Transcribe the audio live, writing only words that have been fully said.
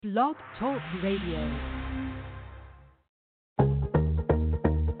Blog Talk Radio.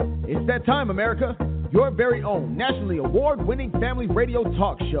 It's that time, America. Your very own nationally award-winning family radio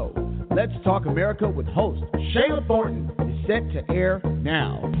talk show, Let's Talk America with host Shayla Thornton, is set to air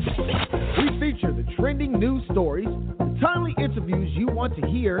now. We feature the trending news stories, the timely interviews you want to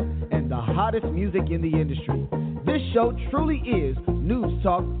hear, and the hottest music in the industry. This show truly is news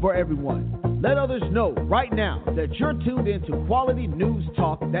talk for everyone. Let others know right now that you're tuned into quality news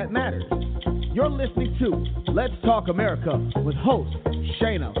talk that matters. You're listening to Let's Talk America with host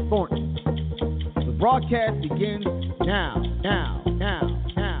Shayna Thornton. The broadcast begins now.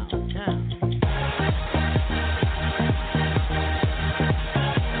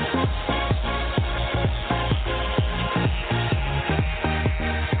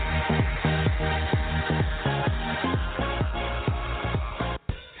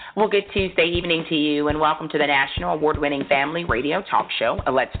 Well, good Tuesday evening to you, and welcome to the national award-winning family radio talk show,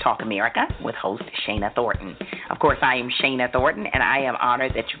 Let's Talk America, with host Shayna Thornton. Of course, I am Shayna Thornton, and I am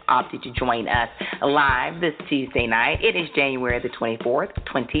honored that you've opted to join us live this Tuesday night. It is January the 24th,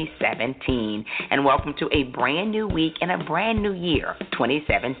 2017, and welcome to a brand new week and a brand new year,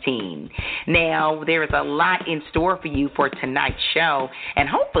 2017. Now, there is a lot in store for you for tonight's show, and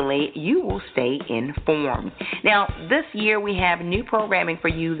hopefully you will stay informed. Now, this year we have new programming for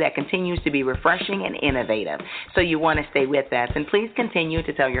you that continues to be refreshing and innovative. So you want to stay with us, and please continue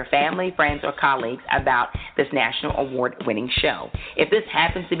to tell your family, friends, or colleagues about this national award-winning show. If this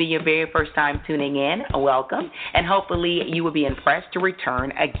happens to be your very first time tuning in, welcome, and hopefully you will be impressed to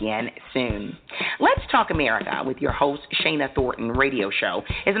return again soon. Let's Talk America with your host, Shayna Thornton radio show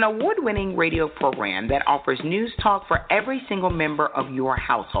is an award-winning radio program that offers news talk for every single member of your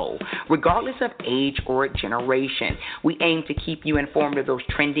household, regardless of age or generation. We aim to keep you informed of those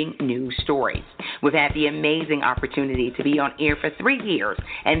trending news stories. We've had the amazing opportunity to be on air for 3 years,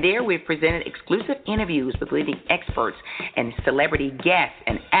 and there we've presented exclusive interviews with leading experts and celebrity guests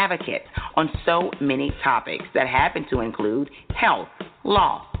and advocates on so many topics that happen to include health,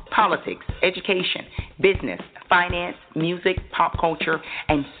 law, politics, education, business, finance, music, pop culture,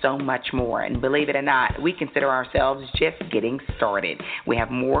 and so much more. And believe it or not, we consider ourselves just getting started. We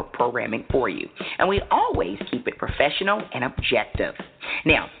have more programming for you, and we always keep it professional and objective.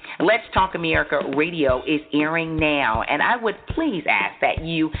 Now, Let's Talk America Radio is airing now, and I would please ask that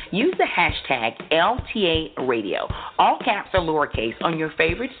you use the hashtag LTA Radio, all caps or lowercase, on your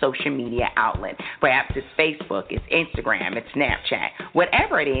favorite social media outlet. Perhaps it's Facebook, it's Instagram, it's Snapchat.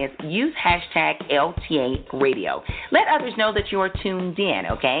 Whatever it is, use hashtag LTA Radio. Let others know that you are tuned in,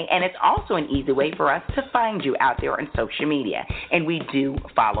 okay? And it's also an easy way for us to find you out there on social media, and we do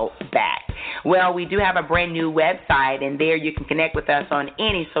follow back. Well, we do have a brand new website, and there you can connect with us on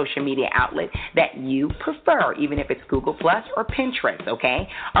any social media outlet that you prefer, even if it's Google Plus or Pinterest, okay?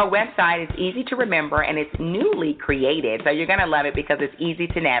 Our website is easy to remember, and it's newly created, so you're going to love it because it's easy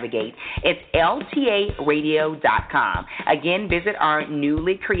to navigate. It's ltaradio.com. Again, visit our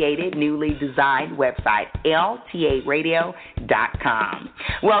newly created, newly designed website, ltaradio.com.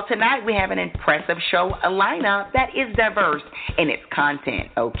 Well, tonight we have an impressive show, a lineup that is diverse in its content,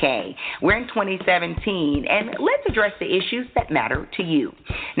 okay? We're in 2017, and let's address the issues that matter to you.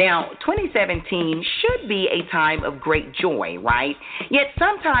 Now, 2017 should be a time of great joy, right? Yet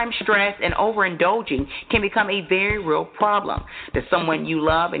sometimes stress and overindulging can become a very real problem. Does someone you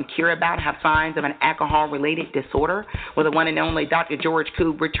love and care about have signs of an alcohol-related disorder? Well, the one and only Dr. George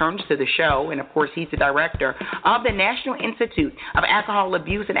Koob returns to the show, and of course he's the director of the National Institute of Alcohol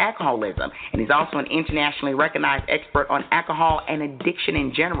Abuse and Alcoholism, and he's also an internationally recognized expert on alcohol and addiction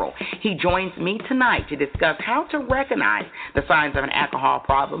in general. He joins me tonight to discuss how to recognize the signs of an alcohol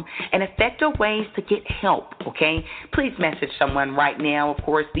problem and effective ways to get help, okay? Please message someone right now. Of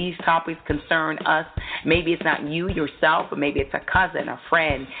course, these topics concern us. Maybe it's not you yourself, but maybe it's a cousin, a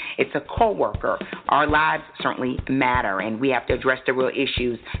friend, it's a coworker. Our lives certainly matter, and we have to address the real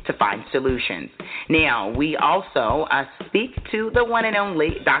issues to find solutions. Now, we also speak to the one and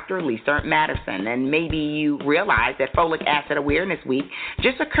only Dr. Lisa Madison, and maybe you realize that Folic Acid Awareness Week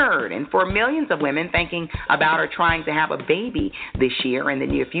just occurred, and for millions of women thinking about or trying to have a baby this year in the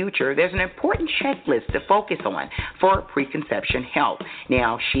near future, there's an important checklist to focus on for preconception health.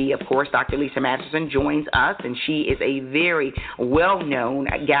 Now, she, of course, Dr. Lisa Madison, joins us, and she is a very well-known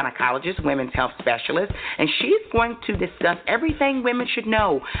gynecologist, women's health specialist, and she's going to discuss everything women should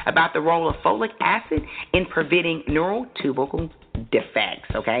know about the role of folic acid in preventing neurotubercle defects,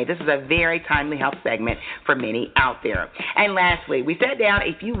 okay? This is a very timely health segment for many out there. And lastly, we sat down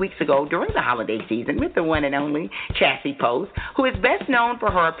a few weeks ago during the holiday season with the one and only Chassie Post, who is best known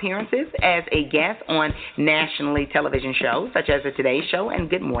for her appearances as a guest on nationally television shows such as The Today Show and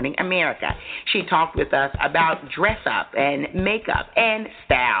Good Morning America. She talked with us about dress up and makeup and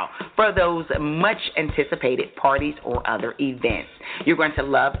style for those much anticipated parties or other events. You're going to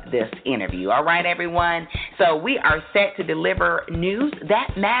love this interview. All right, everyone? So we are set to deliver news that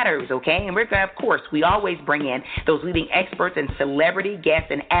matters, okay? And we're going to, of course, we always bring in those leading experts and celebrity guests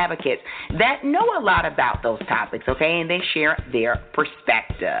and advocates that know a lot about those topics, okay? And they share their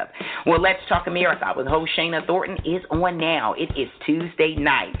perspective. Well, Let's Talk America with host Shana Thornton is on now. It is Tuesday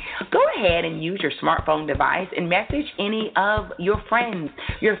night. Go ahead and use your smartphone device and message any of your friends,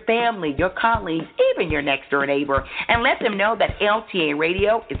 your family, your colleagues, even your next door neighbor, and let them know that LTA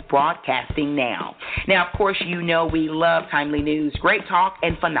Radio is broadcasting now. Now, of course, you know we love timely news, great talk,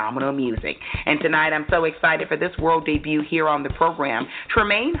 and phenomenal music. And tonight, I'm so excited for this world debut here on the program.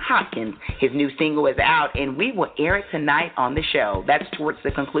 Tremaine Hopkins, his new single is out, and we will air it tonight on the show. That's towards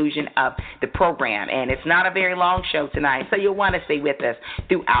the conclusion of the program, and it's not a very long show tonight, so you'll want to stay with us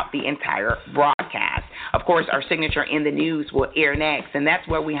throughout the entire broadcast. Of course, our signature in the news will air next, and that's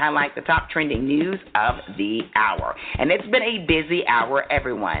where we highlight the top trending news of the hour. And it's been a busy hour,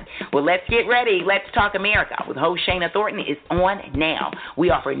 everyone. Well, let's get ready. Let's Talk America with host Shana Thornton is on now. We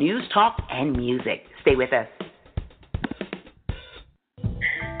offer news, talk, and music. Stay with us.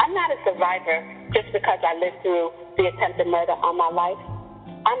 I'm not a survivor just because I lived through the attempted murder on my life.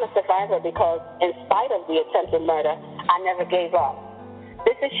 I'm a survivor because, in spite of the attempted murder, I never gave up.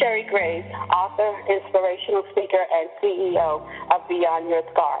 This is Sherry Graves, author, inspirational speaker, and CEO of Beyond Your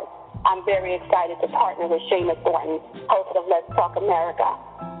Scars. I'm very excited to partner with Shana Thornton, host of Let's Talk America.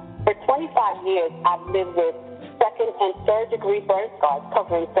 For 25 years, I've lived with second and third degree burn scars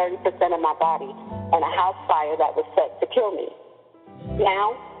covering 30% of my body and a house fire that was set to kill me.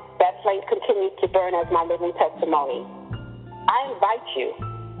 Now, that flame continues to burn as my living testimony. I invite you,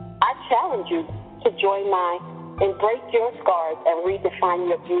 I challenge you to join my Embrace Your Scars and Redefine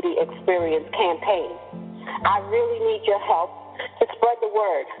Your Beauty Experience campaign. I really need your help to spread the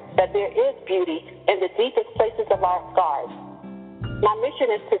word that there is beauty in the deepest places of our scars. My mission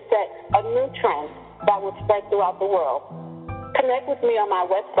is to set a new trend that will spread throughout the world. Connect with me on my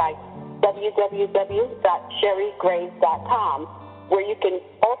website, www.sherrygraves.com, where you can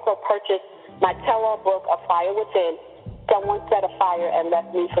also purchase my tell-all book, A Fire Within, Someone Set a Fire and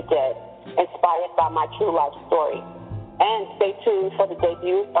Left Me for Dead, inspired by my true life story. And stay tuned for the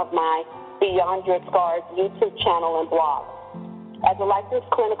debut of my Beyond Your Scars YouTube channel and blog. As a licensed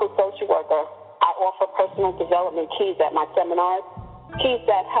clinical social worker, I offer personal development keys at my seminars, keys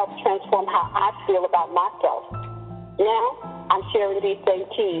that help transform how I feel about myself. Now, I'm sharing these same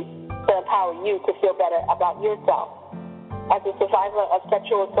keys to empower you to feel better about yourself. As a survivor of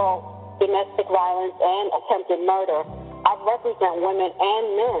sexual assault, domestic violence, and attempted murder, I represent women and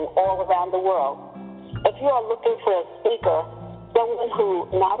men all around the world. If you are looking for a speaker, someone who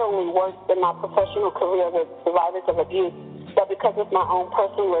not only works in my professional career with survivors of abuse, but because of my own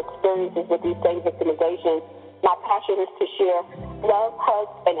personal experiences with these same victimizations, my passion is to share love,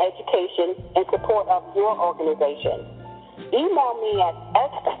 hugs, and education in support of your organization. Email me at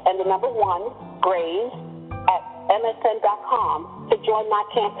s1graves@msn.com to join my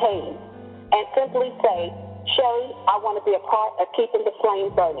campaign and simply say, Sherry, I want to be a part of keeping the flame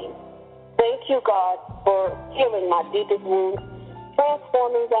burning. Thank you, God, for healing my deepest wounds,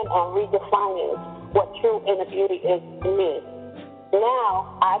 transforming them and redefining what true inner beauty is to me.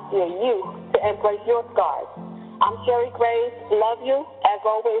 Now, I dare you to embrace your scars. I'm Sherry Graves. Love you. As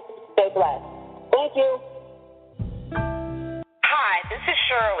always, stay blessed. Thank you. Hi, this is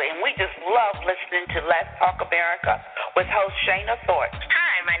Shirley, and we just love listening to Let's Talk America with host Shana Thornton.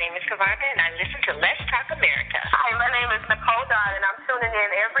 Hi, my name is Kavaka, and I listen to Let's Talk America. Hi, my name is Nicole Dodd, and I'm tuning in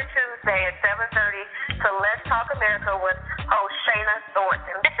every Tuesday at 7:30 to Let's Talk America with host Shana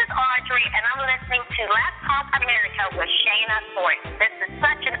Thornton. This is Audrey, and I'm listening to Let's Talk America with Shana Thornton. This is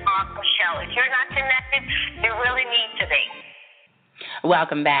such an awesome show. If you're not connected, you really need to be.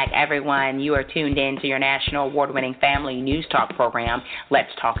 Welcome back, everyone. You are tuned in to your national award-winning family news talk program,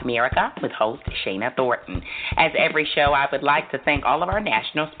 Let's Talk America, with host Shana Thornton. As every show, I would like to thank all of our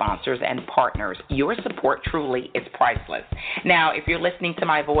national sponsors and partners. Your support truly is priceless. Now, if you're listening to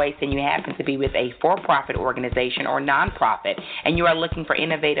my voice and you happen to be with a for-profit organization or nonprofit and you are looking for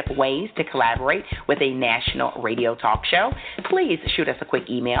innovative ways to collaborate with a national radio talk show, please shoot us a quick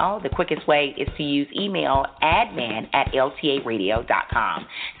email. The quickest way is to use email admin@ltaradio.com. admin@ltaradio.com.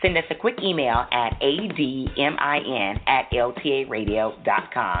 Send us a quick email at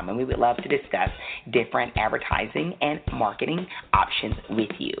admin@ltaradio.com, and we would love to discuss different advertising and marketing options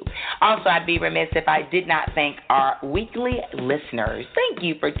with you. Also, I'd be remiss if I did not thank our weekly listeners. Thank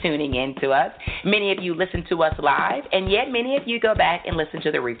you for tuning in to us. Many of you listen to us live, and yet many of you go back and listen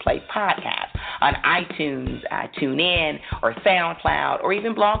to the replay podcast on iTunes, TuneIn, or SoundCloud, or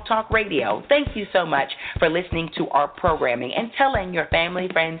even Blog Talk Radio. Thank you so much for listening to our programming and telling your family,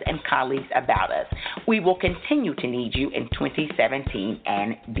 friends, and colleagues about us. We will continue to need you in 2017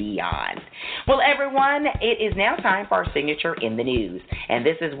 and beyond. Well, everyone, it is now time for our signature in the news, and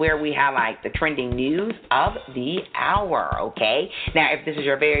this is where we highlight the trending news of the hour, okay? Now, if this is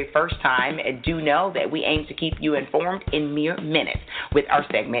your very first time, do know that we aim to keep you informed in mere minutes with our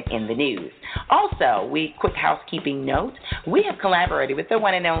segment in the news. Also, quick housekeeping note, we have collaborated with the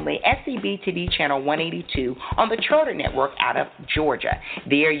one and only SCB-TV Channel 182 on the Charter Network out of Georgia.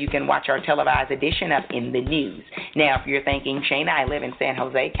 There you can watch our televised edition of In the News. Now, if you're thinking, Shana, I live in San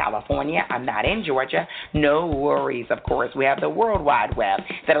Jose, California, I'm not in Georgia, no worries, of course. We have the World Wide Web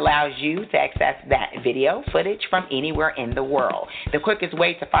that allows you to access that video footage from anywhere in the world. The quickest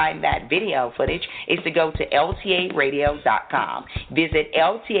way to find that video footage is to go to ltaradio.com. Visit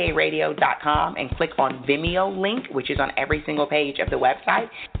ltaradio.com and click on Vimeo link, which is on every single page of the website.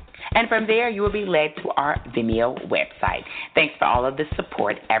 And from there, you will be led to our Vimeo website. Thanks for all of the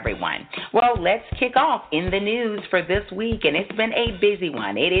support, everyone. Well, let's kick off in the news for this week, and it's been a busy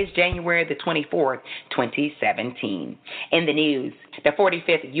one. It is January the 24th, 2017. In the news, the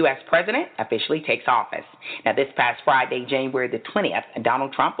 45th U.S. President officially takes office. Now, this past Friday, January the 20th,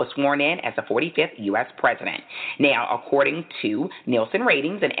 Donald Trump was sworn in as the 45th U.S. President. Now, according to Nielsen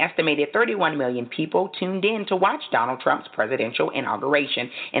ratings, an estimated 31 million people tuned in to watch Donald Trump's presidential inauguration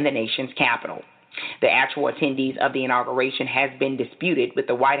in the nation's capital. The actual attendees of the inauguration has been disputed, with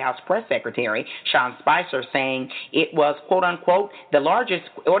the White House press secretary, Sean Spicer, saying it was, quote unquote, the largest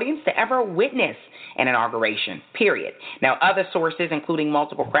audience to ever witness an inauguration, period. Now, other sources, including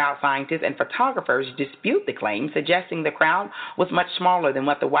multiple crowd scientists and photographers, dispute the claim, suggesting the crowd was much smaller than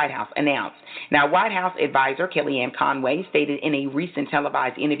what the White House announced. Now, White House advisor Kellyanne Conway stated in a recent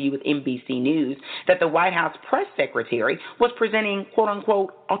televised interview with NBC News that the White House press secretary was presenting, quote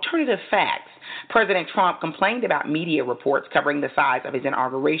unquote, alternative facts. President Trump complained about media reports covering the size of his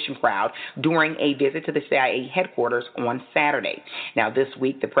inauguration crowd during a visit to the CIA headquarters on Saturday. Now, this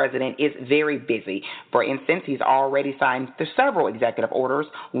week, the president is very busy. For instance, he's already signed several executive orders,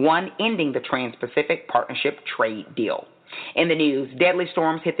 one ending the Trans-Pacific Partnership trade deal. In the news, deadly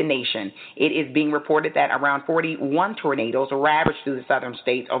storms hit the nation. It is being reported that around 41 tornadoes ravaged through the southern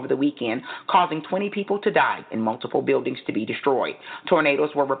states over the weekend, causing 20 people to die and multiple buildings to be destroyed.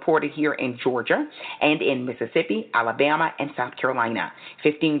 Tornadoes were reported here in Georgia and in Mississippi, Alabama, and South Carolina.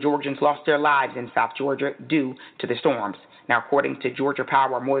 15 Georgians lost their lives in South Georgia due to the storms. Now, according to Georgia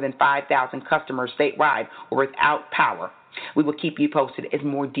Power, more than 5,000 customers statewide were without power. We will keep you posted as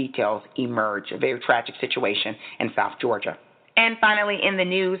more details emerge. A very tragic situation in South Georgia. And finally, in the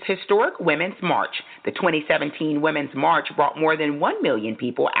news, historic Women's March. The 2017 Women's March brought more than 1 million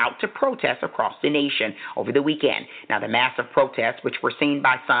people out to protest across the nation over the weekend. Now, the massive protests, which were seen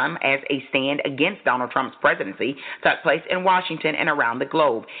by some as a stand against Donald Trump's presidency, took place in Washington and around the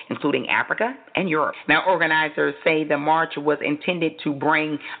globe, including Africa and Europe. Now, organizers say the march was intended to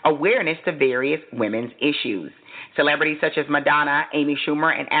bring awareness to various women's issues. Celebrities such as Madonna, Amy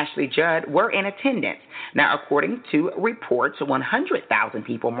Schumer, and Ashley Judd were in attendance. Now, according to reports, 100,000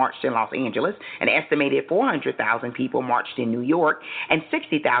 people marched in Los Angeles, an estimated 400,000 people marched in New York, and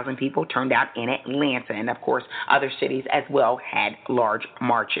 60,000 people turned out in Atlanta. And, of course, other cities as well had large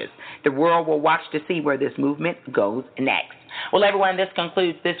marches. The world will watch to see where this movement goes next. Well, everyone, this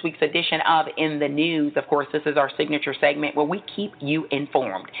concludes this week's edition of In the News. Of course, this is our signature segment where we keep you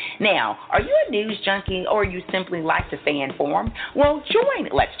informed. Now, are you a news junkie or you simply like to stay informed? Well, join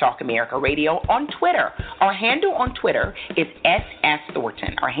Let's Talk America Radio on Twitter. Our handle on Twitter is SS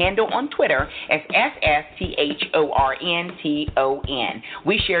Thornton. Our handle on Twitter is SSTHORNTON.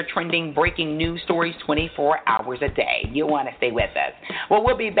 We share trending, breaking news stories 24 hours a day. You'll want to stay with us. Well,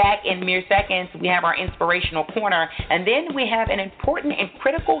 we'll be back in mere seconds. We have our inspirational corner, and then we have an important and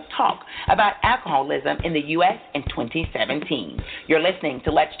critical talk about alcoholism in the U.S. in 2017. You're listening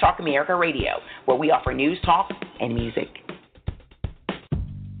to Let's Talk America Radio, where we offer news, talk, and music.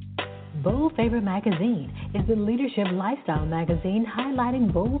 Bold Favor Magazine is the leadership lifestyle magazine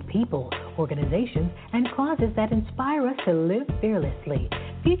highlighting bold people, organizations, and causes that inspire us to live fearlessly.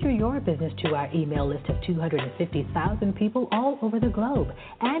 Feature your business to our email list of 250,000 people all over the globe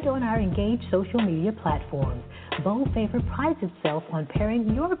and on our engaged social media platforms. Bold Favor prides itself on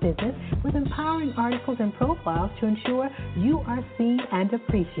pairing your business with empowering articles and profiles to ensure you are seen and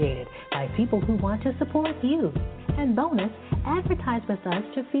appreciated by people who want to support you. And bonus, advertise with us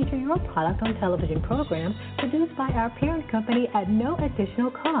to feature your product on television programs produced by our parent company at no additional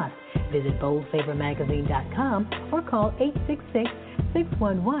cost. Visit boldfavormagazine.com or call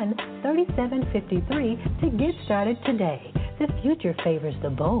 866-611-3753 to get started today. The future favors the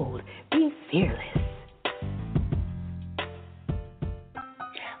bold. Be fearless.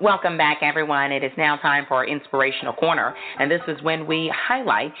 Welcome back, everyone. It is now time for our Inspirational Corner, and this is when we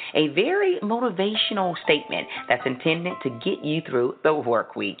highlight a very motivational statement that's intended to get you through the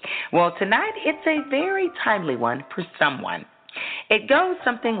work week. Well, tonight it's a very timely one for someone. It goes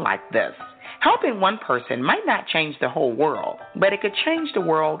something like this. Helping one person might not change the whole world, but it could change the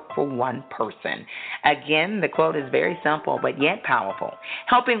world for one person. Again, the quote is very simple, but yet powerful.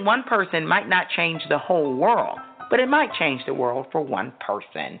 Helping one person might not change the whole world, but it might change the world for one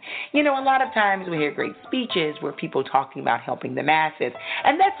person. You know, a lot of times we hear great speeches where people talking about helping the masses,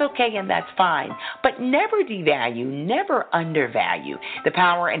 and that's okay and that's fine, but never devalue, never undervalue the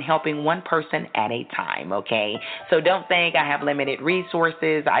power in helping one person at a time, okay? So don't think I have limited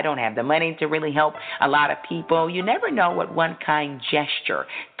resources, I don't have the money to really help a lot of people. You never know what one kind gesture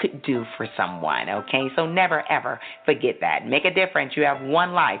could do for someone, okay? So never, ever forget that. Make a difference. You have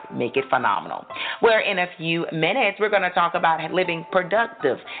one life. Make it phenomenal. Where in a few minutes, we're going to talk about living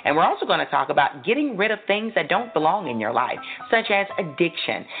productive, and we're also going to talk about getting rid of things that don't belong in your life, such as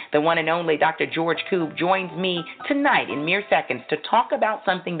addiction. The one and only Dr. George Koob joins me tonight in mere seconds to talk about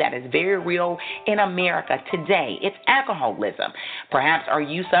something that is very real in America today. It's alcoholism. Perhaps are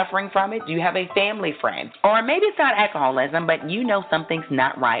you suffering from it? Do you have a family friend? Or maybe it's not alcoholism, but you know something's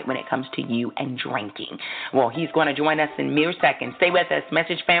not right when it comes to you and drinking. Well, he's going to join us in mere seconds. Stay with us,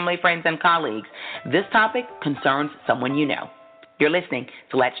 message family, friends, and colleagues. This topic concerns someone you know. You're listening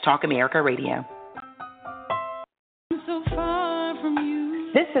to Let's Talk America Radio.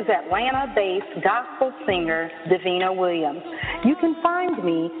 This is Atlanta-based gospel singer Davina Williams. You can find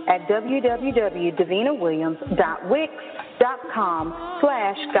me at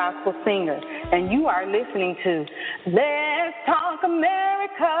www.davinawilliams.wix.com/gospel-singer. And you are listening to Let's Talk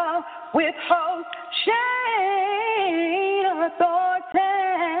America with host Shana Thornton.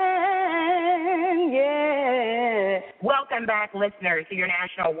 Yeah. Welcome back, listeners, to your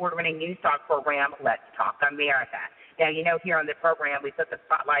national award-winning news talk program, Let's Talk America. Now, you know, here on the program, we put the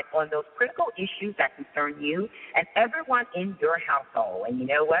spotlight on those critical issues that concern you and everyone in your household. And you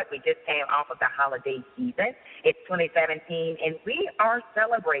know what? We just came off of the holiday season. It's 2017, and we are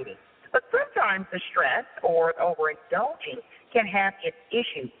celebrating. But sometimes the stress or overindulging can have its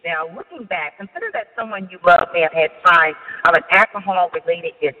issues. Now, looking back, consider that someone you love may have had signs of an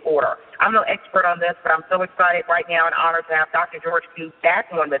alcohol-related disorder. I'm no expert on this, but I'm so excited right now and honored to have Dr. George Koob back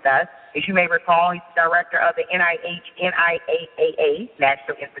on with us. As you may recall, he's the director of the NIAAA,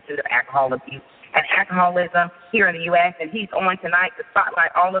 National Institute of Alcohol Abuse and Alcoholism here in the U.S., and he's on tonight to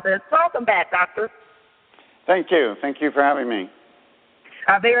spotlight all of this. Welcome back, Doctor. Thank you. Thank you for having me.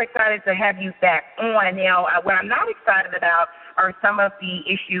 Very excited to have you back on. Now, what I'm not excited about are some of the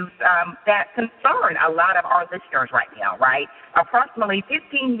issues that concern a lot of our listeners right now, right? Approximately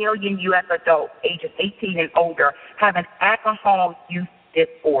 15 million U.S. adults ages 18 and older have an alcohol use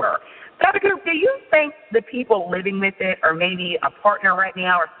disorder. Dr. Koob, do you think the people living with it, or maybe a partner right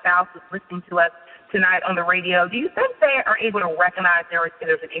now or spouse who's listening to us tonight on the radio, do you think they are able to recognize there's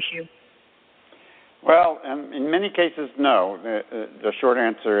an issue? Well, in many cases, no. The short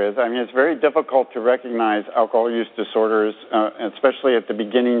answer is, it's very difficult to recognize alcohol use disorders, especially at the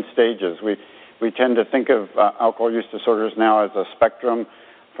beginning stages. We tend to think of alcohol use disorders now as a spectrum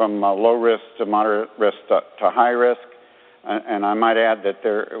from low risk to moderate risk to high risk. And I might add that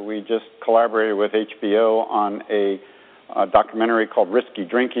we just collaborated with HBO on a documentary called Risky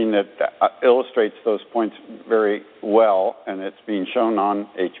Drinking that illustrates those points very well, and it's being shown on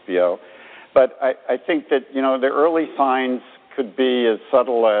HBO. But I think that, the early signs could be as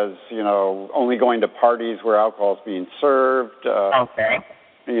subtle as, only going to parties where alcohol is being served. Okay.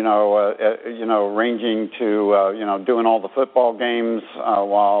 Ranging to, doing all the football games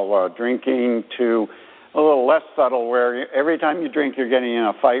while drinking, to a little less subtle where every time you drink you're getting in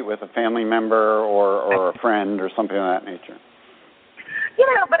a fight with a family member or a friend or something of that nature.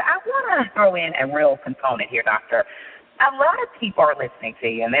 But I want to throw in a real component here, Doctor. a lot of people are listening to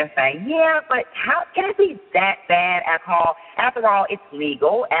you, and they're saying, yeah, but how can it be that bad, alcohol? After all, it's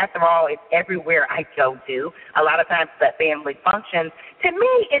legal. After all, it's everywhere I go to. A lot of times at family functions. To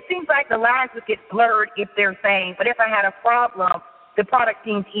me, it seems like the lines would get blurred if they're saying, but if I had a problem, the product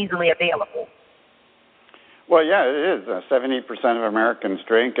seems easily available. Well, yeah, it is. 70% of Americans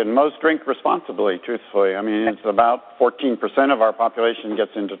drink, and most drink responsibly, truthfully. I mean, it's about 14% of our population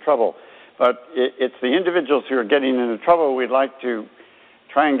gets into trouble. But it's the individuals who are getting into trouble we'd like to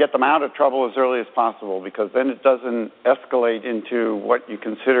try and get them out of trouble as early as possible, because then it doesn't escalate into what you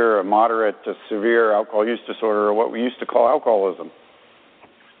consider a moderate to severe alcohol use disorder, or what we used to call alcoholism.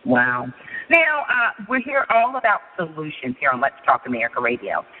 Wow. Now, we're here all about solutions here on Let's Talk America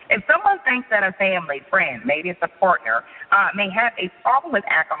Radio. If someone thinks that a family friend, maybe it's a partner, may have a problem with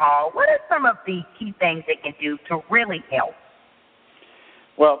alcohol, what are some of the key things they can do to really help?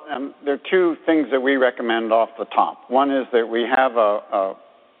 Well, there are two things that we recommend off the top. One is that we have a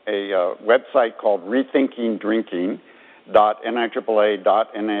website called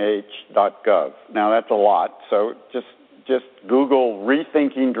rethinkingdrinking.niaaa.nih.gov. Now, that's a lot, so just Google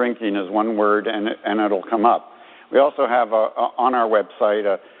Rethinking Drinking as one word, and it'll come up. We also have on our website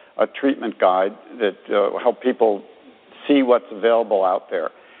a treatment guide that will help people see what's available out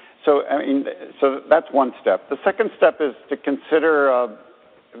there. So, so that's one step. The second step is to consider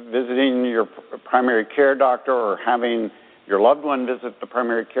visiting your primary care doctor, or having your loved one visit the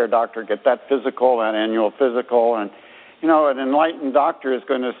primary care doctor, get that physical, that annual physical. And, an enlightened doctor is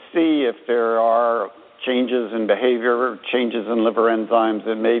going to see if there are changes in behavior, changes in liver enzymes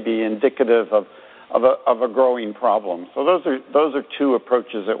that may be indicative of a growing problem. So those are two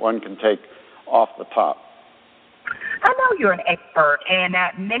approaches that one can take off the top. I know you're an expert, and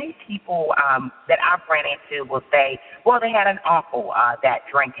many people that I've ran into will say, well, they had an uncle that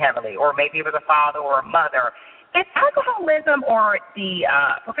drank heavily, or maybe it was a father or a mother. Is alcoholism, or the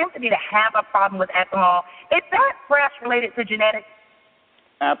propensity to have a problem with alcohol, is that perhaps related to genetics?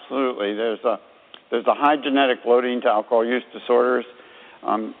 Absolutely. There's a high genetic loading to alcohol use disorders.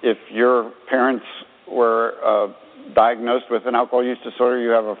 If your parents were diagnosed with an alcohol use disorder,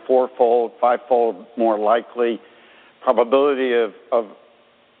 you have a 4-fold, 5-fold more likely probability of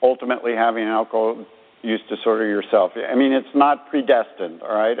ultimately having an alcohol use disorder yourself. I mean, it's not predestined,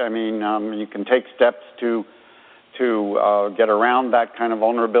 all right? I mean, you can take steps to get around that kind of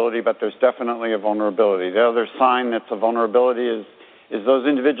vulnerability, but there's definitely a vulnerability. The other sign that's a vulnerability is those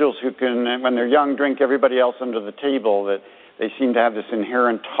individuals who can, when they're young, drink everybody else under the table, that they seem to have this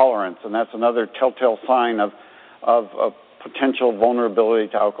inherent tolerance, and that's another telltale sign of potential vulnerability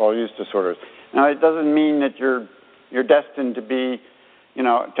to alcohol use disorders. Now, it doesn't mean that you're destined to be,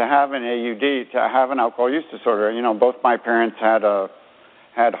 to have an AUD, to have an alcohol use disorder. Both my parents had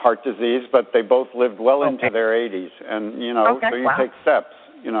heart disease, but they both lived well into their 80s, and so you take steps,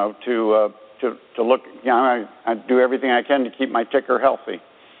 to look. I do everything I can to keep my ticker healthy.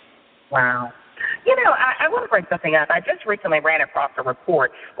 Wow. I want to bring something up. I just recently ran across a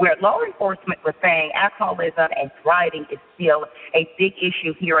report where law enforcement was saying alcoholism and driving is still a big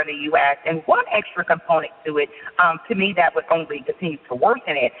issue here in the U.S. And one extra component to it, to me, that would only continue to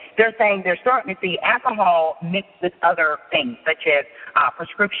worsen it. They're saying they're starting to see alcohol mixed with other things, such as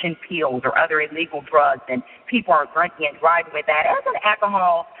prescription pills or other illegal drugs, and people are drinking and driving with that. As an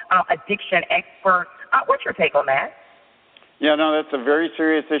alcohol addiction expert, what's your take on that? Yeah, no, that's a very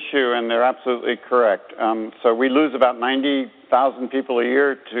serious issue, and they're absolutely correct. So we lose about 90,000 people a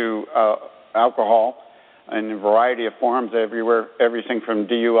year to alcohol in a variety of forms everywhere, everything from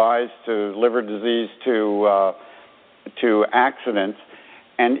DUIs to liver disease to accidents.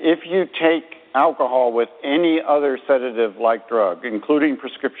 And if you take alcohol with any other sedative-like drug, including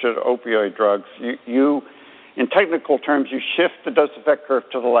prescription opioid drugs, you in technical terms, you shift the dose-effect curve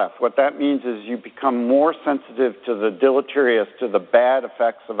to the left. What that means is you become more sensitive to the deleterious, to the bad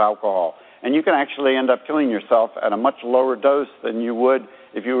effects of alcohol. And you can actually end up killing yourself at a much lower dose than you would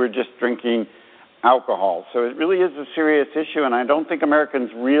if you were just drinking alcohol. So it really is a serious issue, and I don't think Americans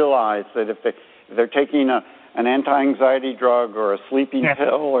realize that if they're taking an anti-anxiety drug or a sleeping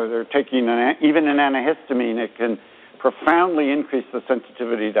pill, or they're taking even an antihistamine, it can profoundly increase the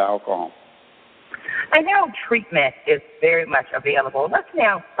sensitivity to alcohol. I know treatment is very much available. Let's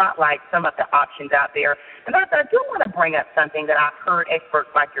now spotlight some of the options out there. And I do want to bring up something that I've heard experts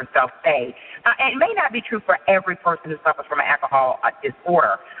like yourself say. And it may not be true for every person who suffers from an alcohol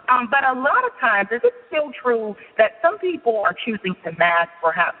disorder, but a lot of times, is it still true that some people are choosing to mask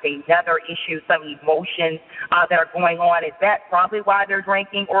perhaps another issue, some emotions that are going on? Is that probably why they're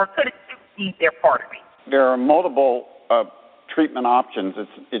drinking, or could it be their part of it? There are multiple treatment options.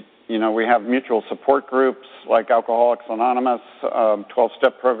 We have mutual support groups like Alcoholics Anonymous,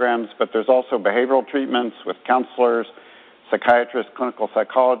 12-step programs, but there's also behavioral treatments with counselors, psychiatrists, clinical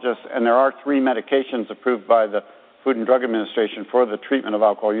psychologists, and there are 3 medications approved by the Food and Drug Administration for the treatment of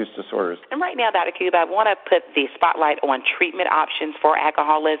alcohol use disorders. And right now, Dr. Cube, I want to put the spotlight on treatment options for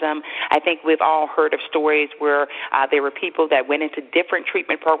alcoholism. I think we've all heard of stories where there were people that went into different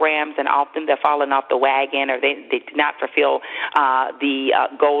treatment programs, and often they're falling off the wagon, or they did not fulfill the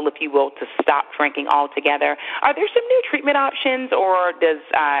goal, if you will, to stop drinking altogether. Are there some new treatment options, or does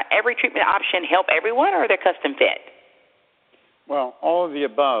every treatment option help everyone, or are they custom fit? Well, all of the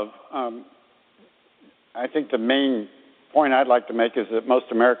above. I think the main point I'd like to make is that most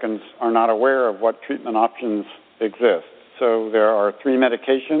Americans are not aware of what treatment options exist. So there are 3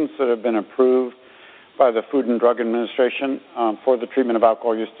 medications that have been approved by the Food and Drug Administration for the treatment of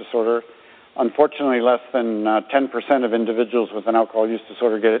alcohol use disorder. Unfortunately, less than 10% of individuals with an alcohol use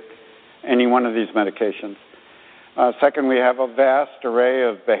disorder get any one of these medications. Second, we have a vast array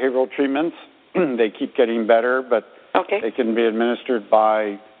of behavioral treatments. They keep getting better, but they can be administered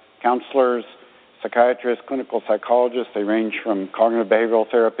by counselors, psychiatrists, clinical psychologists. They range from cognitive behavioral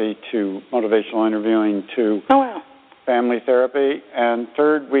therapy to motivational interviewing to family therapy. And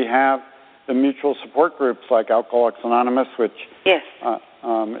third, we have the mutual support groups like Alcoholics Anonymous, which is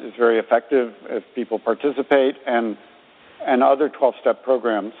very effective if people participate, and other 12-step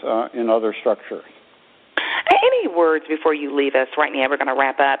programs in other structures. Any words before you leave us? Right now, we're going to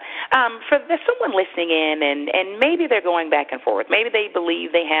wrap up. For someone listening in, and maybe they're going back and forth. Maybe they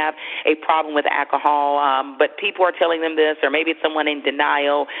believe they have a problem with alcohol, but people are telling them this, or maybe it's someone in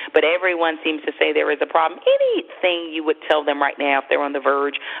denial, but everyone seems to say there is a problem. Anything you would tell them right now if they're on the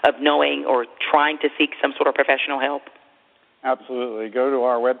verge of knowing or trying to seek some sort of professional help? Absolutely. Go to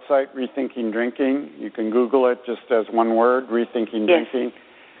our website, Rethinking Drinking. You can Google it just as one word, Rethinking Drinking.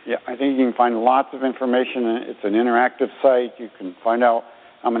 Yeah, I think you can find lots of information. It's an interactive site. You can find out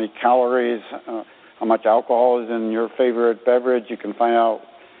how many calories, how much alcohol is in your favorite beverage. You can find out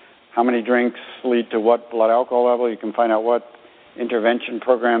how many drinks lead to what blood alcohol level. You can find out what intervention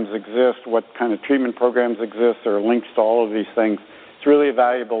programs exist, what kind of treatment programs exist. There are links to all of these things. It's really a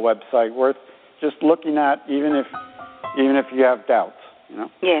valuable website worth just looking at, even if you have doubts.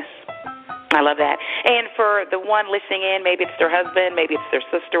 Yes. I love that. And for the one listening in, maybe it's their husband, maybe it's their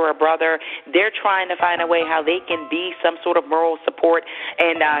sister or brother, they're trying to find a way how they can be some sort of moral support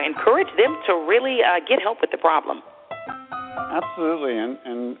and encourage them to really get help with the problem. Absolutely.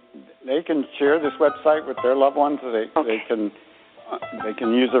 And they can share this website with their loved ones. They can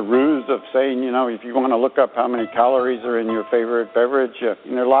use a ruse of saying, if you want to look up how many calories are in your favorite beverage, there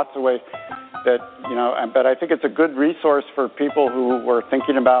are lots of ways that, but I think it's a good resource for people who were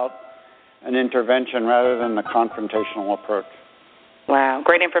thinking about an intervention rather than the confrontational approach. Wow,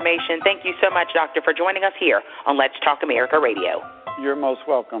 great information. Thank you so much, Doctor, for joining us here on Let's Talk America Radio. You're most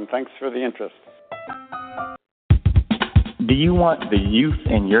welcome. Thanks for the interest. Do you want the youth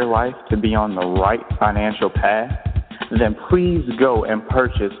in your life to be on the right financial path? Then please go and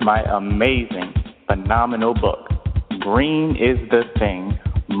purchase my amazing, phenomenal book, Green is the Thing,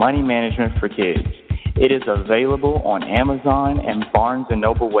 Money Management for Kids. It is available on Amazon and Barnes &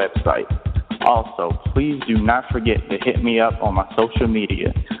 Noble website. Also, please do not forget to hit me up on my social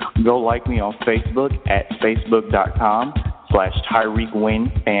media. Go like me on Facebook at facebook.com/Tyreek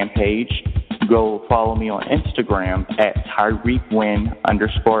Wynn fan page. Go follow me on Instagram at Tyreek Wynn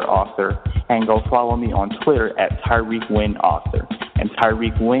 _author. And go follow me on Twitter at Tyreek Wynn author. And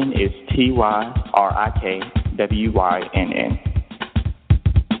Tyreek Wynn is TYRIKWYNN.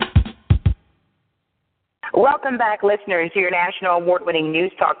 Welcome back, listeners, to your national award-winning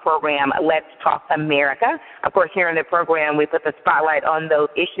news talk program, Let's Talk America. Of course, here in the program, we put the spotlight on those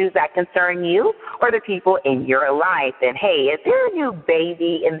issues that concern you or the people in your life. And, hey, is there a new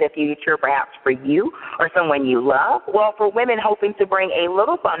baby in the future, perhaps for you or someone you love? Well, for women hoping to bring a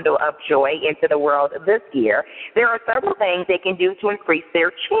little bundle of joy into the world this year, there are several things they can do to increase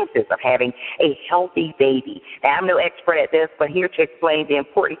their chances of having a healthy baby. Now, I'm no expert at this, but here to explain the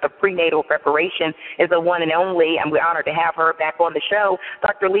importance of prenatal preparation is the one and only, and we're honored to have her back on the show,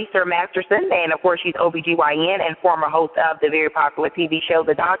 Dr. Lisa Masterson, and of course she's OBGYN and former host of the very popular TV show,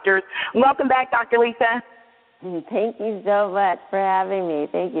 The Doctors. Welcome back, Dr. Lisa. Thank you so much for having me.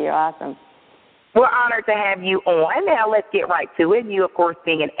 Thank you. You're awesome. We're honored to have you on. Now let's get right to it. You, of course,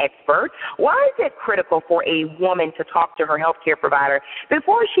 being an expert, why is it critical for a woman to talk to her healthcare provider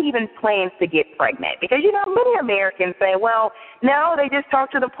before she even plans to get pregnant? Because, many Americans say, well, no, they just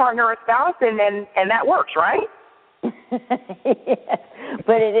talk to the partner or spouse and that works, right? Yes.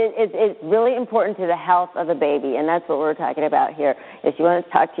 But it's really important to the health of the baby, and that's what we're talking about here. If you want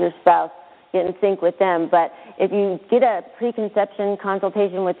to talk to your spouse, get in sync with them. But if you get a preconception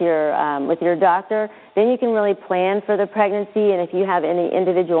consultation with your doctor, then you can really plan for the pregnancy. And if you have any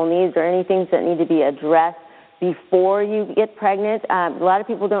individual needs or any things that need to be addressed before you get pregnant, a lot of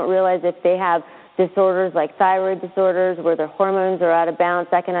people don't realize if they have disorders like thyroid disorders where their hormones are out of balance,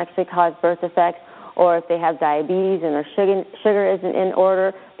 that can actually cause birth defects. Or if they have diabetes and their sugar isn't in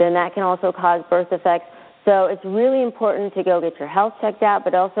order, then that can also cause birth defects. So it's really important to go get your health checked out,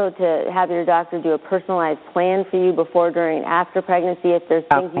 but also to have your doctor do a personalized plan for you before, during, and after pregnancy. If there's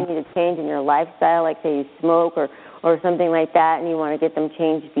things you need to change in your lifestyle, like say you smoke or something like that, and you want to get them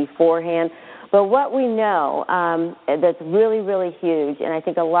changed beforehand. But what we know that's really, really huge, and I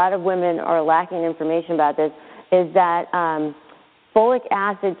think a lot of women are lacking information about this, is that folic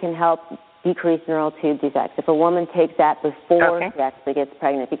acid can help decrease neural tube defects if a woman takes that before she actually gets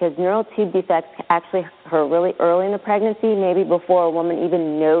pregnant, because neural tube defects actually occur really early in the pregnancy, maybe before a woman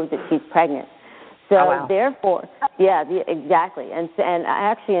even knows that she's pregnant. So therefore, exactly. And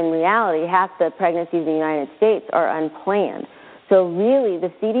actually, in reality, half the pregnancies in the United States are unplanned. So really,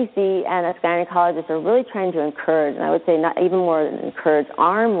 the CDC and us gynecologists are really trying to encourage, and I would say not even more than encourage,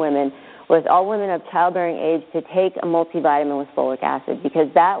 arm women, with all women of childbearing age, to take a multivitamin with folic acid, because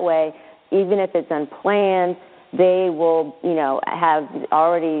that way, even if it's unplanned, they will, have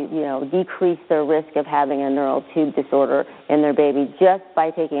already, decreased their risk of having a neural tube disorder in their baby just by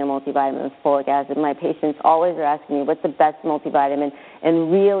taking a multivitamin with folic acid. My patients always are asking me, what's the best multivitamin?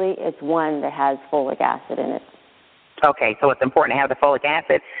 And really, it's one that has folic acid in it. Okay, so it's important to have the folic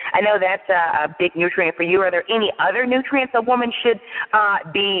acid. I know that's a big nutrient for you. Are there any other nutrients a woman should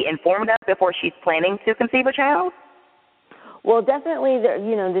be informed of before she's planning to conceive a child? Well, definitely,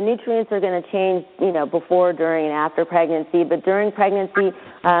 the nutrients are going to change, before, during, and after pregnancy. But during pregnancy,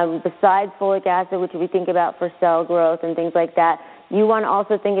 besides folic acid, which we think about for cell growth and things like that, you want to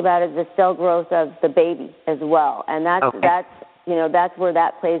also think about the cell growth of the baby as well. And that's where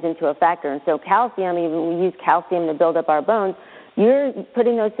that plays into a factor. And so calcium, even we use calcium to build up our bones, you're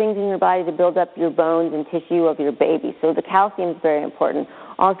putting those things in your body to build up your bones and tissue of your baby. So the calcium is very important.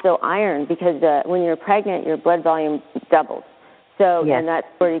 Also iron, because when you're pregnant, your blood volume doubles. So, and that's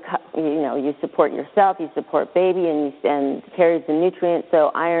where you support yourself, you support baby, and carries the nutrients. So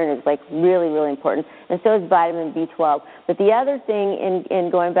iron is really, really important, and so is vitamin B12. But the other thing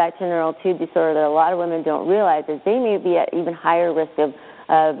in going back to neural tube disorder that a lot of women don't realize is they may be at even higher risk of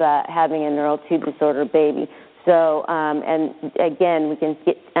having a neural tube disorder baby. So, and again, we can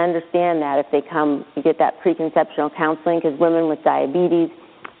understand that if they come to get that preconceptional counseling, because women with diabetes,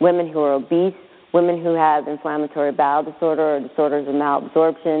 women who are obese, women who have inflammatory bowel disorder or disorders of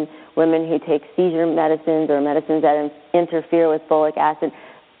malabsorption, women who take seizure medicines or medicines that interfere with folic acid,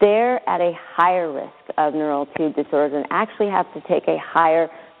 they're at a higher risk of neural tube disorders and actually have to take a higher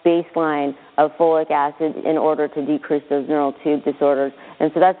baseline of folic acid in order to decrease those neural tube disorders.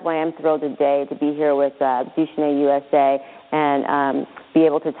 And so that's why I'm thrilled today to be here with Duchenex USA and be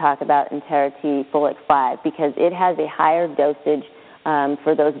able to talk about Enterity Folic 5, because it has a higher dosage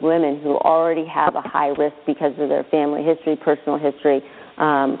for those women who already have a high risk because of their family history, personal history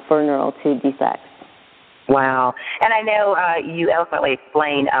for neural tube defects. Wow. And I know you eloquently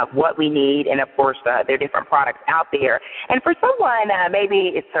explained what we need, and, of course, there are different products out there. And for someone,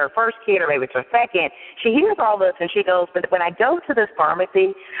 maybe it's her first kid or maybe it's her second, she hears all this and she goes, but when I go to this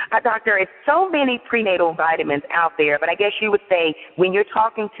pharmacy, doctor, it's so many prenatal vitamins out there, but I guess you would say when you're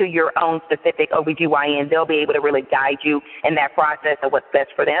talking to your own specific OBGYN, they'll be able to really guide you in that process of what's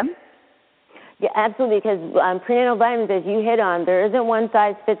best for them? Yeah, absolutely, because prenatal vitamins, as you hit on, there isn't one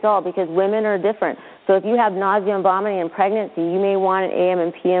size fits all because women are different. So if you have nausea and vomiting in pregnancy, you may want an AM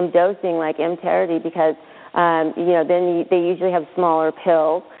and PM dosing like Enterity because, then they usually have smaller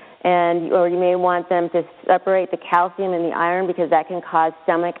pills. Or you may want them to separate the calcium and the iron because that can cause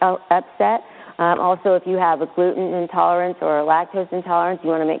stomach upset. Also, if you have a gluten intolerance or a lactose intolerance, you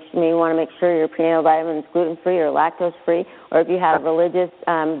may want to make sure your prenatal vitamin is gluten-free or lactose-free. Or if you have religious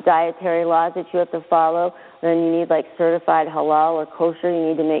dietary laws that you have to follow, then you need certified halal or kosher. You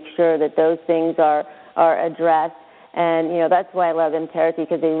need to make sure that those things are addressed. And that's why I love Enterity,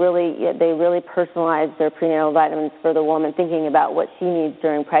 because they really personalize their prenatal vitamins for the woman, thinking about what she needs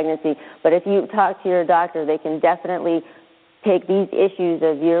during pregnancy. But if you talk to your doctor, they can definitely take these issues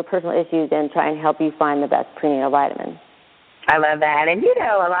as your personal issues and try and help you find the best prenatal vitamin. I love that. And,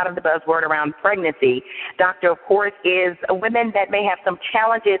 a lot of the buzzword around pregnancy, doctor, of course, is women that may have some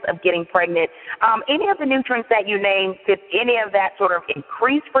challenges of getting pregnant. Any of the nutrients that you named, could any of that sort of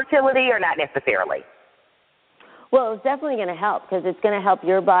increase fertility or not necessarily? Well, it's definitely going to help because it's going to help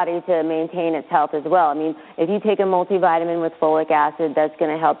your body to maintain its health as well. I mean, if you take a multivitamin with folic acid, that's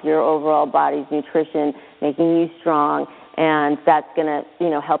going to help your overall body's nutrition, making you strong, and that's going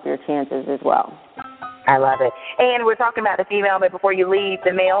to, help your chances as well. I love it. And we're talking about the female, but before you leave,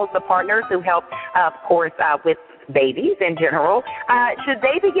 the males, the partners who help, of course, with babies in general, should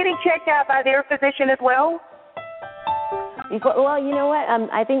they be getting checked out by their physician as well? Well, you know what?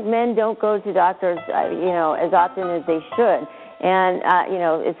 I think men don't go to doctors, as often as they should. And,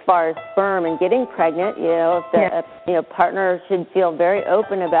 as far as sperm and getting pregnant, if the partner should feel very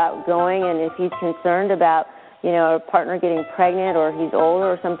open about going, and if he's concerned about, a partner getting pregnant or he's older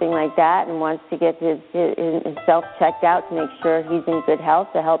or something like that and wants to get himself checked out to make sure he's in good health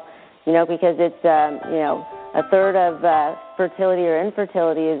to help, because it's, a third of fertility or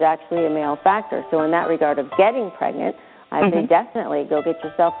infertility is actually a male factor. So in that regard of getting pregnant, I say definitely go get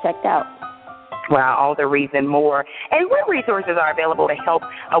yourself checked out. Wow, all the reason more. And what resources are available to help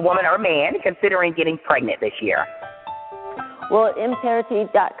a woman or man considering getting pregnant this year? Well, at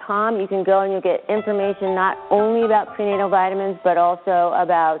imperative.com, you can go and you'll get information not only about prenatal vitamins, but also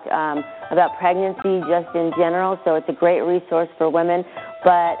about pregnancy just in general. So it's a great resource for women.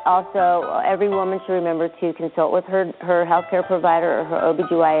 But also, every woman should remember to consult with her healthcare provider or her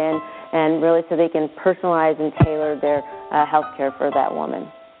OBGYN, and really so they can personalize and tailor their health care for that woman.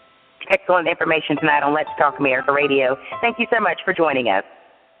 Excellent information tonight on Let's Talk America Radio. Thank you so much for joining us.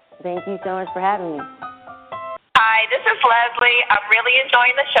 Thank you so much for having me. Hi, this is Leslie. I'm really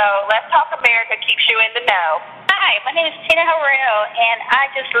enjoying the show. Let's Talk America keeps you in the know. Hi, my name is Tina Harrell, and I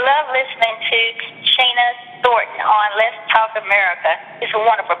just love listening to Shana Thornton on Let's Talk America. It's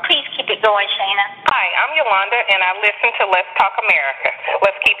wonderful. Please keep it going, Shana. Hi, I'm Yolanda, and I listen to Let's Talk America.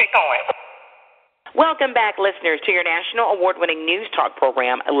 Let's keep it going. Welcome back, listeners, to your national award-winning news talk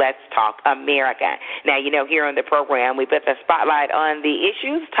program, Let's Talk America. Now, here on the program, we put the spotlight on the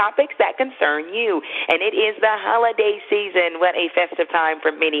issues, topics that concern you, and it is the holiday season. What a festive time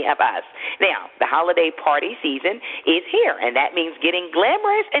for many of us. Now, the holiday party season is here, and that means getting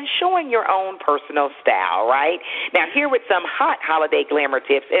glamorous and showing your own personal style, right? Now, here with some hot holiday glamour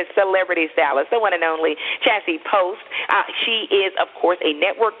tips is celebrity stylist, the one and only Chassie Post. She is, of course, a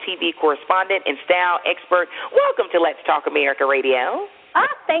network TV correspondent and style expert. Welcome to Let's Talk America Radio.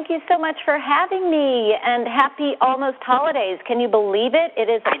 Thank you so much for having me, and happy almost holidays. Can you believe it?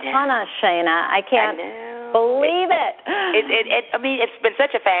 It is upon us, Shana. I can't believe it. It's been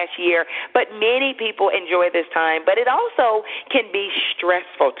such a fast year, but many people enjoy this time, but it also can be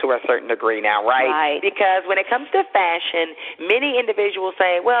stressful to a certain degree now, right? Because when it comes to fashion, many individuals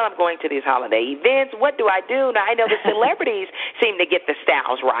say, well, I'm going to these holiday events. What do I do? Now, I know the celebrities seem to get the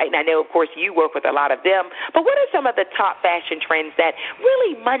styles right, and I know, of course, you work with a lot of them, but what are some of the top fashion trends that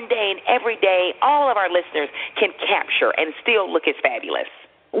really mundane, everyday, all of our listeners can capture and still look as fabulous?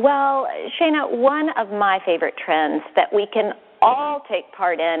 Well, Shana, one of my favorite trends that we can all take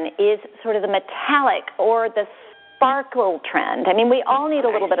part in is sort of the metallic or the sparkle trend. I mean, we all need a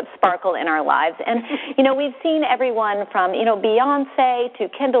little bit of sparkle in our lives. And, we've seen everyone from, Beyonce to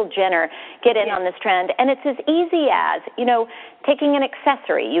Kendall Jenner get in on this trend. And it's as easy as, taking an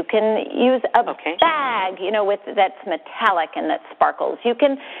accessory. You can use a bag, that's metallic and that sparkles. You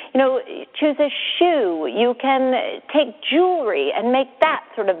can, choose a shoe. You can take jewelry and make that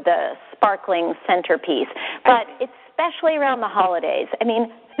sort of the sparkling centerpiece. But especially around the holidays, I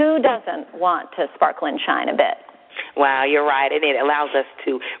mean, who doesn't want to sparkle and shine a bit? Wow, you're right, and it allows us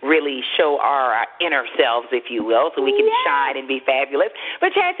to really show our inner selves, if you will, so we can shine and be fabulous.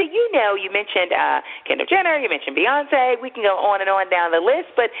 But, Chassie, you mentioned Kendall Jenner, you mentioned Beyonce. We can go on and on down the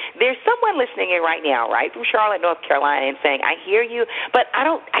list, but there's someone listening in right now, right, from Charlotte, North Carolina, and saying, I hear you, but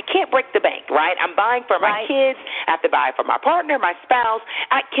I can't break the bank, right? I'm buying for my kids. I have to buy for my partner, my spouse.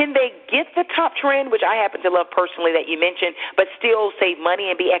 Can they get the top trend, which I happen to love personally that you mentioned, but still save money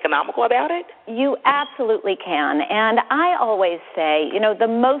and be economical about it? You absolutely can. And I always say, the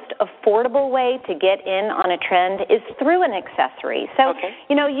most affordable way to get in on a trend is through an accessory. So,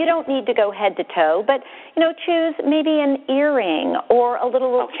 you don't need to go head to toe, but, choose maybe an earring or a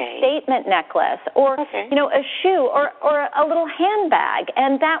little statement necklace or, a shoe or a little handbag.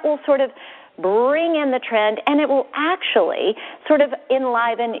 And that will sort of bring in the trend, and it will actually sort of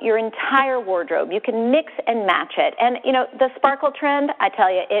enliven your entire wardrobe. You can mix and match it. And, the sparkle trend, I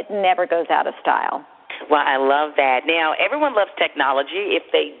tell you, it never goes out of style. Well, I love that. Now, everyone loves technology. If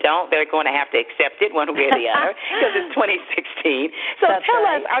they don't, they're going to have to accept it one way or the other because it's 2016. So tell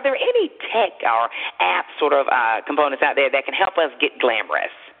us, are there any tech or app sort of components out there that can help us get glamorous?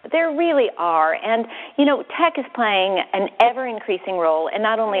 There really are. And, you know, tech is playing an ever-increasing role in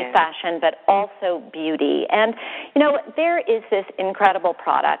not only fashion, but also beauty. And, you know, there is this incredible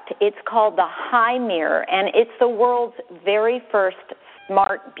product. It's called the Hi Mirror, and it's the world's very first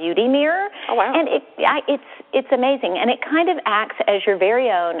smart beauty mirror. Oh, wow. And it's amazing. And it kind of acts as your very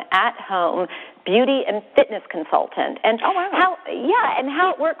own at-home beauty and fitness consultant. And how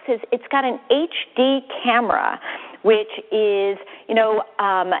it works is it's got an HD camera, which is, you know,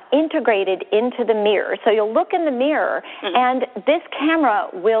 integrated into the mirror. So you'll look in the mirror, and this camera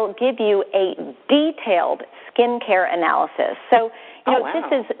will give you a detailed skincare analysis. So, you know,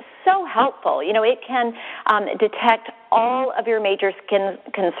 this is so helpful. You know, it can detect all of your major skin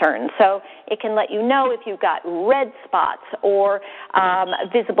concerns. So it can let you know if you've got red spots or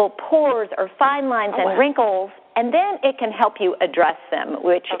visible pores or fine lines and wrinkles, and then it can help you address them,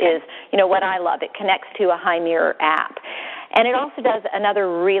 which is, you know, what I love. It connects to a Hi Mirror app. And it also does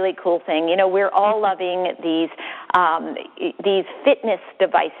another really cool thing. You know, we're all loving these fitness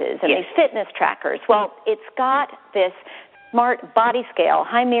devices and these fitness trackers. Well, it's got this smart body scale.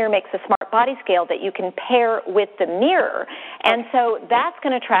 Hi Mirror makes a smart body scale that you can pair with the mirror. And so that's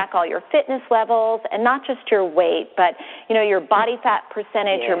going to track all your fitness levels, and not just your weight, but, you know, your body fat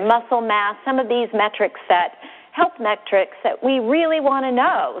percentage, your muscle mass, some of these health metrics that we really want to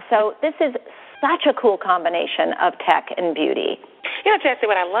know. So this is such a cool combination of tech and beauty. You know, Chelsea,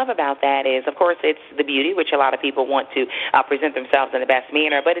 what I love about that is, of course, it's the beauty, which a lot of people want to present themselves in the best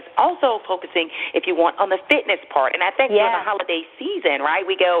manner, but it's also focusing, if you want, on the fitness part. And I think for the holiday season, right,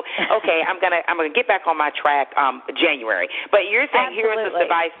 we go, okay, I'm gonna get back on my track January. But you're saying here is this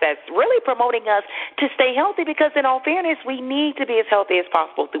device that's really promoting us to stay healthy, because in all fairness, we need to be as healthy as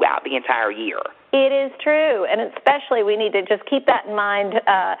possible throughout the entire year. It is true, and especially we need to just keep that in mind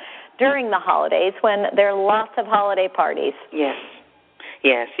during the holidays when there are lots of holiday parties.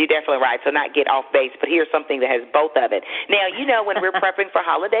 Yes, you're definitely right. So not get off base, but here's something that has both of it. Now, you know, when we're prepping for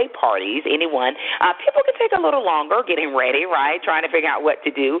holiday parties, people can take a little longer getting ready, right, trying to figure out what to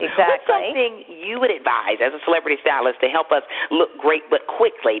do. Exactly. What's something you would advise as a celebrity stylist to help us look great but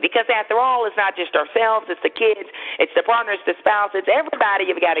quickly? Because after all, it's not just ourselves, it's the kids, it's the partners, the spouse, it's everybody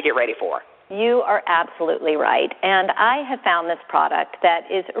you've got to get ready for. You are absolutely right. And I have found this product that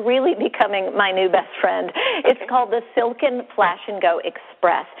is really becoming my new best friend. It's called the Silken Flash and Go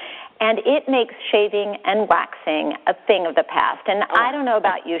Express. And it makes shaving and waxing a thing of the past. And I don't know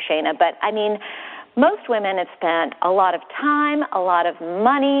about you, Shayna, but I mean, most women have spent a lot of time, a lot of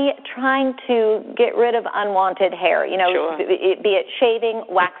money trying to get rid of unwanted hair, you know, be it shaving,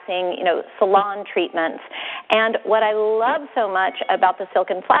 waxing, you know, salon treatments. And what I love so much about the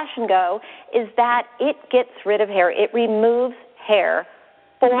Silken Flash and Go is that it gets rid of hair. It removes hair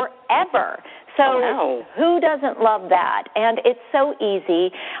forever. So who doesn't love that? And it's so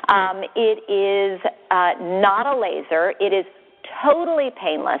easy. It is not a laser. It is totally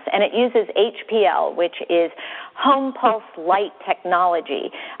painless, and it uses HPL, which is Home Pulse Light technology.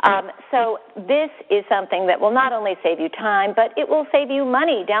 So this is something that will not only save you time, but it will save you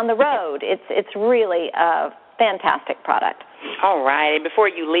money down the road. It's really a fantastic product. All right, and before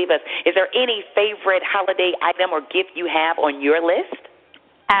you leave us, is there any favorite holiday item or gift you have on your list?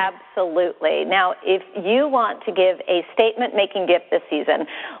 Absolutely. Now, if you want to give a statement-making gift this season,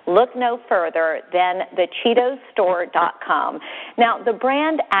 look no further than the CheetosStore.com. Now, the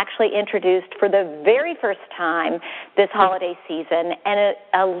brand actually introduced for the very first time this holiday season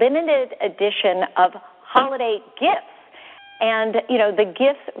a limited edition of holiday gifts. And, you know, the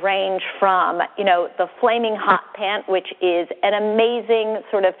gifts range from, you know, the Flaming Hot Pant, which is an amazing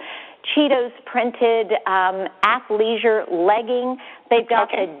sort of Cheetos printed athleisure legging. They've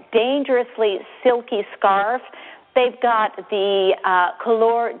got a dangerously silky scarf. They've got the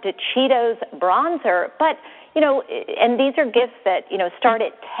Color de Cheetos bronzer. But, you know, and these are gifts that, you know, start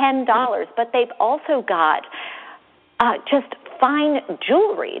at $10, but they've also got just fine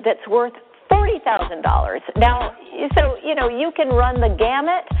jewelry that's worth $40,000. Now, so, you know, you can run the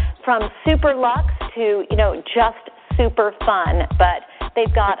gamut from super luxe to, you know, just super fun, but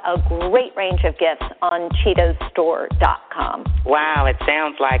they've got a great range of gifts on CheetosStore.com. Wow, it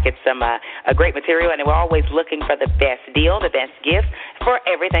sounds like it's a great material, and we're always looking for the best deal, the best gift for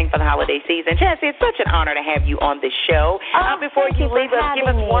everything for the holiday season. Jessie, it's such an honor to have you on the show. Before you leave us,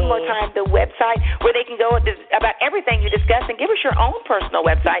 give us one more time the website where they can go about everything you discussed, and give us your own personal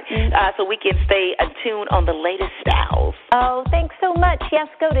website so we can stay attuned on the latest styles. Oh, thanks so much.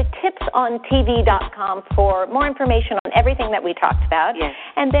 Yes, go to tipsontv.com for more information on everything that we talked about. Yes.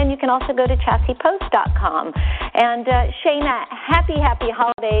 And then you can also go to ChassiePost.com. And Shana, happy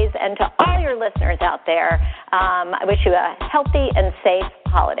holidays. And to all your listeners out there, I wish you a healthy and safe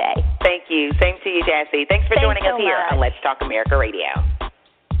holiday. Thank you. Same to you, Jassy. Thanks for joining us here on Let's Talk America Radio.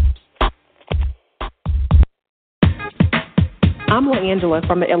 I'm LaAngela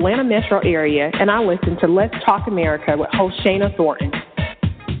from the Atlanta metro area, and I listen to Let's Talk America with host Shana Thornton.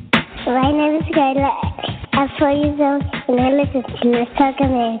 My name is Kayla. I'm 4 years old, and I listen to Let's Talk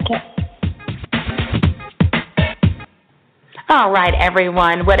America. All right,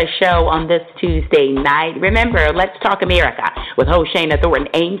 everyone, what a show on this Tuesday night. Remember, Let's Talk America with host Shana Thornton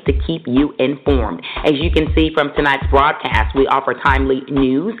aims to keep you informed. As you can see from tonight's broadcast, we offer timely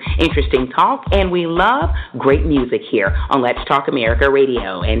news, interesting talk, and we love great music here on Let's Talk America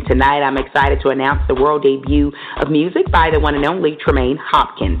Radio. And tonight I'm excited to announce the world debut of music by the one and only Tremaine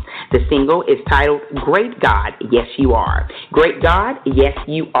Hopkins. The single is titled Great God, Yes You Are. Great God, Yes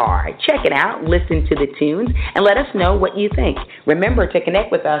You Are. Check it out, listen to the tunes, and let us know what you think. Remember to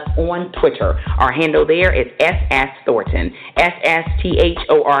connect with us on Twitter. Our handle there is @SSThornton,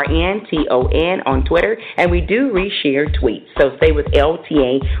 SSTHORNTON on Twitter, and we do reshare tweets, so stay with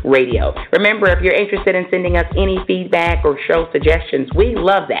LTA Radio. Remember, if you're interested in sending us any feedback or show suggestions, we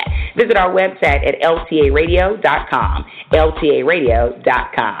love that. Visit our website at LTARadio.com,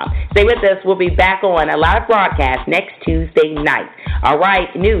 LTARadio.com. Stay with us. We'll be back on a live broadcast next Tuesday night. All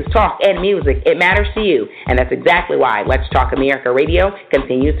right, news, talk, and music, it matters to you, and that's exactly why Let's Talk America Radio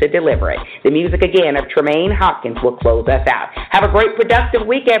continues to deliver it. The music again of Tremaine Hopkins will close us out. Have a great productive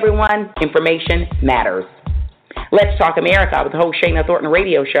week, everyone. Information matters. Let's Talk America with the host Shana Thornton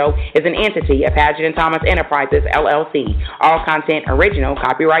Radio Show is an entity of Paget & Thomas Enterprises, LLC. All content original,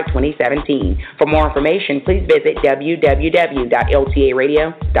 copyright 2017. For more information, please visit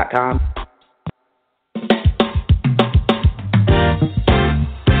www.ltaradio.com.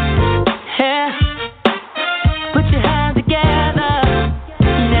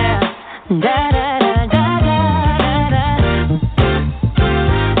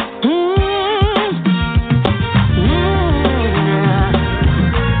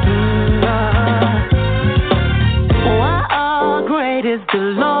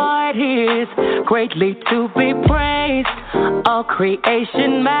 Greatly to be praised, all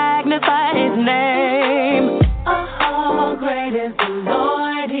creation magnify His name. Oh, great is the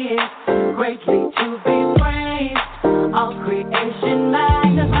Lord, He is greatly to be praised, all creation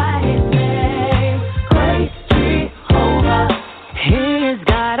magnify His name. Great Jehovah, He is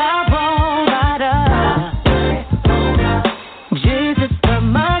God our provider, Jesus the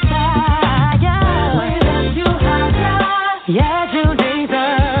Messiah. We lift you higher, yeah, you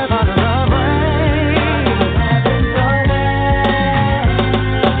deserve all the love.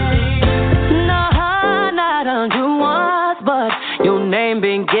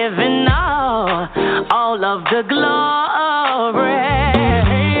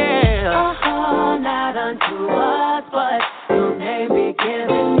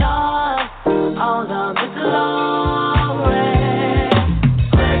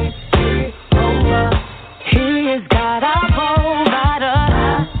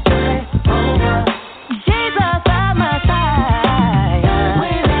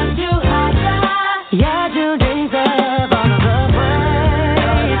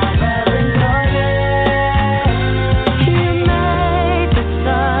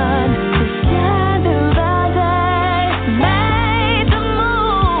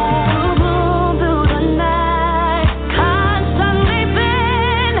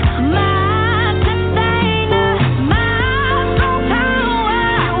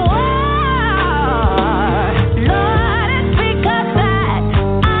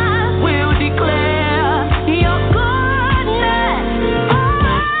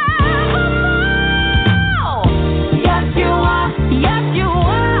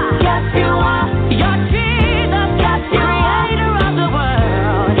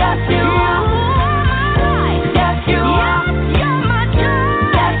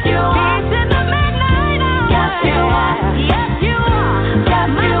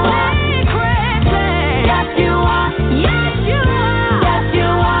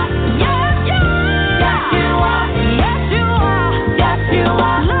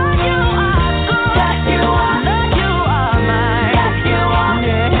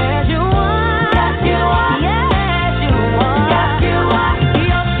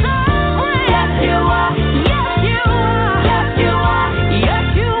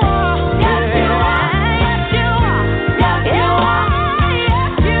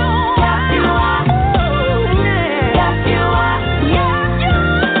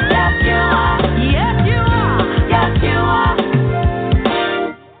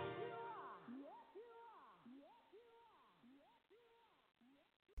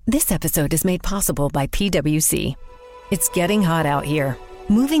 This episode is made possible by PwC. It's getting hot out here.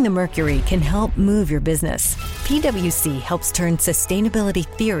 Moving the mercury can help move your business. PwC helps turn sustainability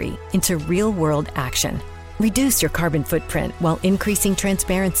theory into real-world action. Reduce your carbon footprint while increasing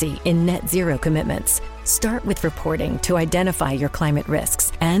transparency in net zero commitments. Start with reporting to identify your climate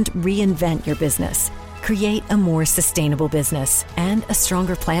risks and reinvent your business. Create a more sustainable business and a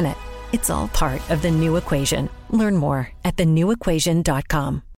stronger planet. It's all part of The New Equation. Learn more at thenewequation.com.